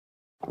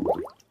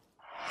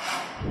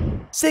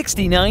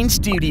69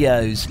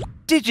 Studios.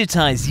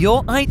 Digitize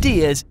your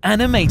ideas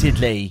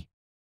animatedly.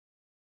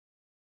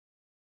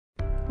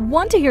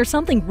 Want to hear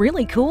something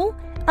really cool?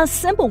 A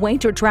simple way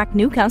to attract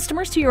new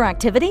customers to your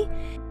activity?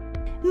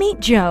 Meet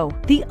Joe,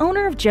 the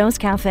owner of Joe's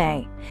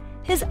Cafe.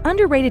 His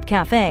underrated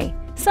cafe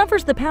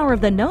suffers the power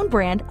of the known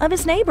brand of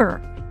his neighbor.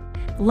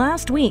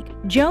 Last week,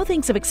 Joe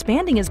thinks of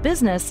expanding his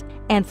business,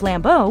 and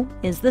Flambo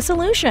is the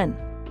solution.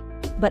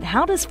 But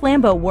how does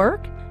Flambo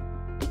work?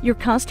 Your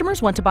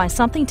customers want to buy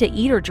something to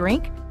eat or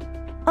drink?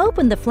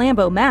 Open the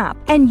Flambo map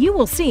and you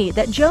will see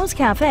that Joe's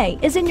Cafe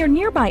is in your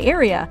nearby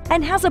area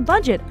and has a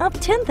budget of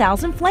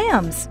 10,000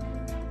 flams.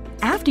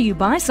 After you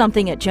buy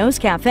something at Joe's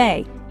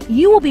Cafe,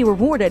 you will be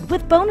rewarded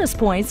with bonus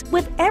points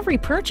with every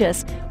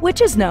purchase,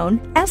 which is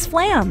known as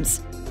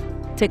flams.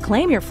 To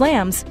claim your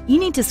flams, you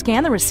need to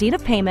scan the receipt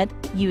of payment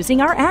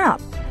using our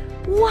app.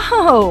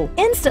 Whoa!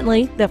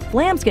 Instantly, the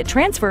flams get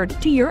transferred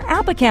to your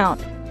app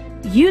account.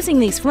 Using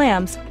these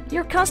flams,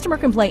 your customer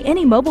can play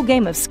any mobile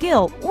game of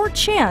skill or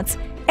chance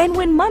and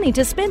win money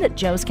to spend at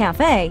Joe's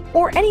Cafe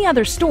or any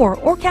other store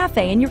or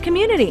cafe in your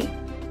community.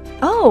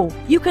 Oh,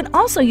 you can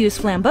also use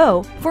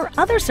Flambo for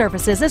other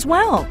services as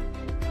well.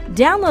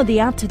 Download the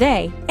app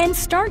today and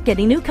start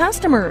getting new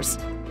customers.